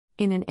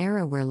In an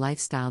era where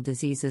lifestyle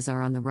diseases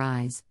are on the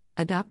rise,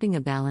 adopting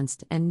a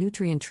balanced and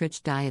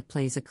nutrient-rich diet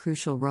plays a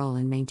crucial role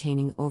in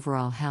maintaining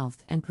overall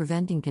health and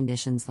preventing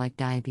conditions like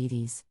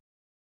diabetes.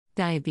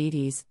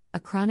 Diabetes, a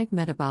chronic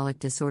metabolic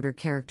disorder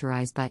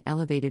characterized by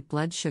elevated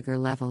blood sugar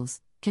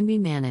levels, can be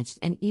managed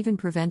and even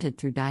prevented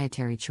through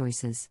dietary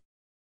choices.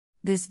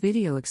 This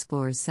video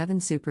explores 7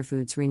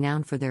 superfoods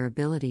renowned for their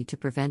ability to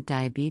prevent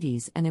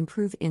diabetes and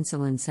improve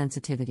insulin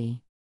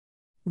sensitivity.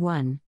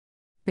 1.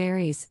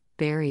 Berries.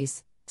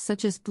 Berries,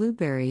 such as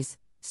blueberries,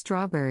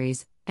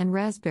 strawberries, and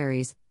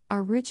raspberries,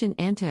 are rich in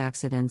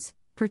antioxidants,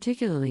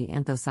 particularly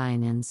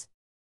anthocyanins.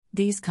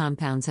 These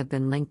compounds have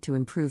been linked to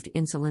improved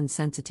insulin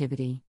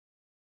sensitivity,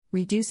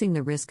 reducing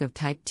the risk of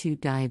type 2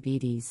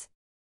 diabetes.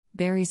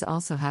 Berries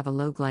also have a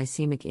low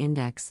glycemic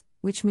index,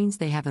 which means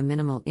they have a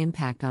minimal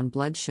impact on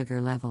blood sugar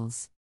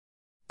levels.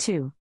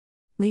 2.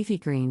 Leafy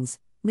greens.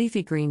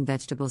 Leafy green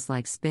vegetables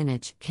like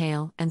spinach,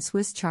 kale, and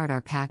Swiss chard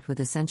are packed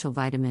with essential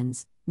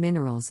vitamins,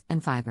 minerals,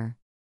 and fiber.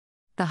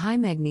 The high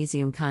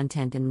magnesium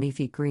content in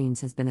leafy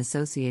greens has been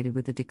associated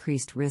with a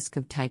decreased risk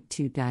of type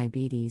 2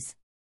 diabetes.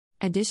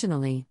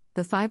 Additionally,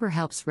 the fiber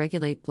helps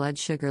regulate blood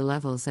sugar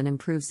levels and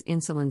improves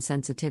insulin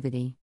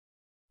sensitivity.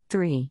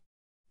 3.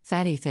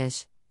 Fatty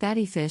fish.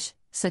 Fatty fish,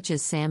 such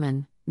as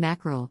salmon,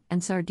 mackerel,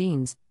 and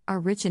sardines, are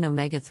rich in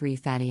omega-3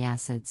 fatty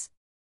acids.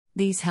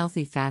 These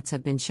healthy fats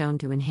have been shown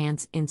to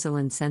enhance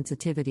insulin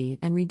sensitivity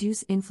and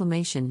reduce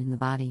inflammation in the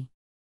body.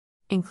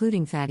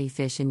 Including fatty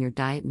fish in your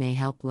diet may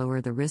help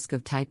lower the risk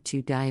of type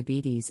 2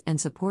 diabetes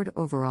and support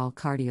overall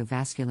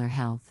cardiovascular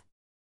health.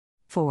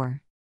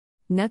 4.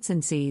 Nuts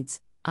and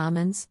seeds.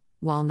 Almonds,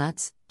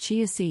 walnuts,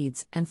 chia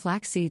seeds, and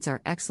flax seeds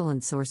are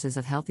excellent sources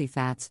of healthy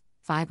fats,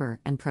 fiber,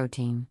 and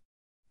protein.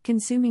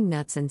 Consuming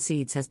nuts and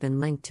seeds has been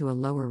linked to a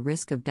lower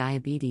risk of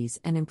diabetes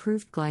and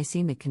improved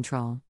glycemic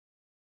control.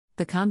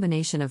 The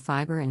combination of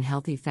fiber and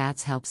healthy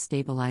fats helps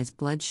stabilize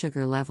blood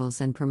sugar levels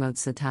and promote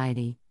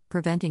satiety,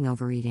 preventing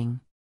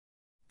overeating.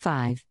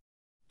 5.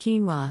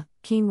 Quinoa.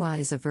 Quinoa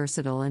is a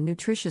versatile and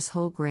nutritious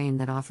whole grain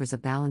that offers a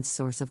balanced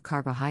source of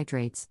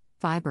carbohydrates,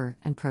 fiber,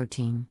 and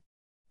protein.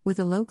 With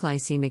a low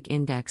glycemic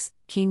index,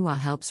 quinoa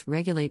helps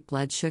regulate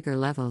blood sugar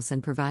levels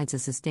and provides a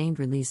sustained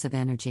release of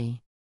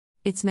energy.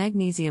 Its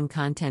magnesium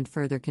content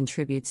further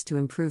contributes to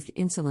improved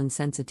insulin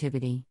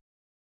sensitivity.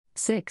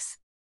 6.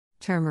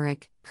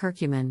 Turmeric.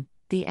 Curcumin,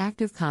 the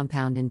active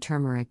compound in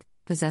turmeric,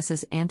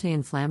 possesses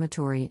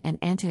anti-inflammatory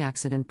and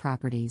antioxidant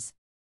properties.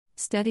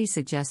 Studies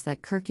suggest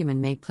that curcumin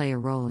may play a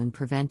role in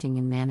preventing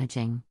and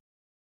managing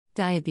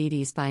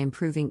diabetes by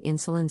improving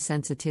insulin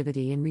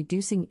sensitivity and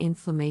reducing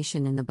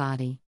inflammation in the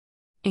body.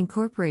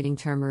 Incorporating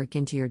turmeric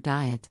into your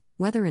diet,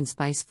 whether in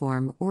spice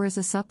form or as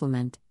a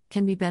supplement,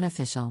 can be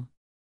beneficial.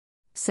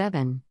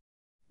 7.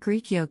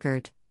 Greek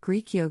yogurt.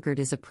 Greek yogurt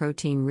is a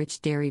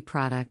protein-rich dairy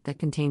product that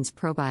contains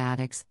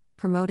probiotics,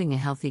 promoting a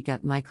healthy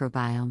gut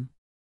microbiome.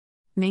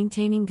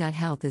 Maintaining gut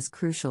health is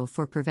crucial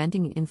for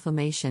preventing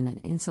inflammation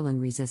and insulin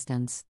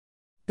resistance.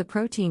 The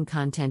protein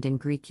content in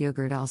Greek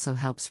yogurt also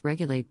helps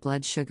regulate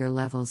blood sugar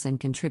levels and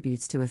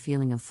contributes to a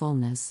feeling of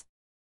fullness.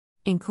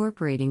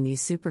 Incorporating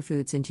these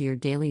superfoods into your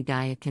daily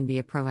diet can be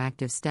a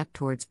proactive step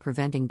towards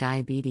preventing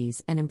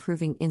diabetes and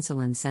improving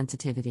insulin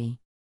sensitivity.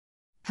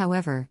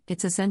 However,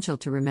 it's essential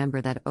to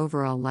remember that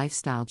overall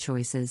lifestyle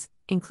choices,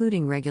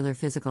 including regular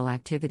physical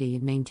activity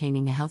and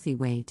maintaining a healthy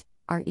weight,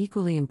 are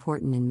equally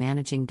important in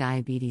managing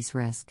diabetes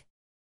risk.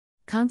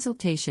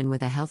 Consultation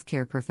with a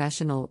healthcare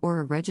professional or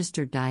a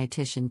registered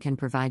dietitian can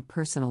provide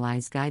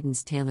personalized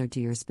guidance tailored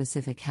to your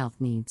specific health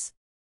needs.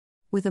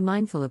 With a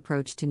mindful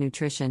approach to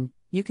nutrition,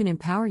 you can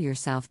empower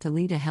yourself to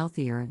lead a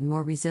healthier and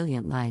more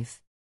resilient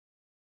life.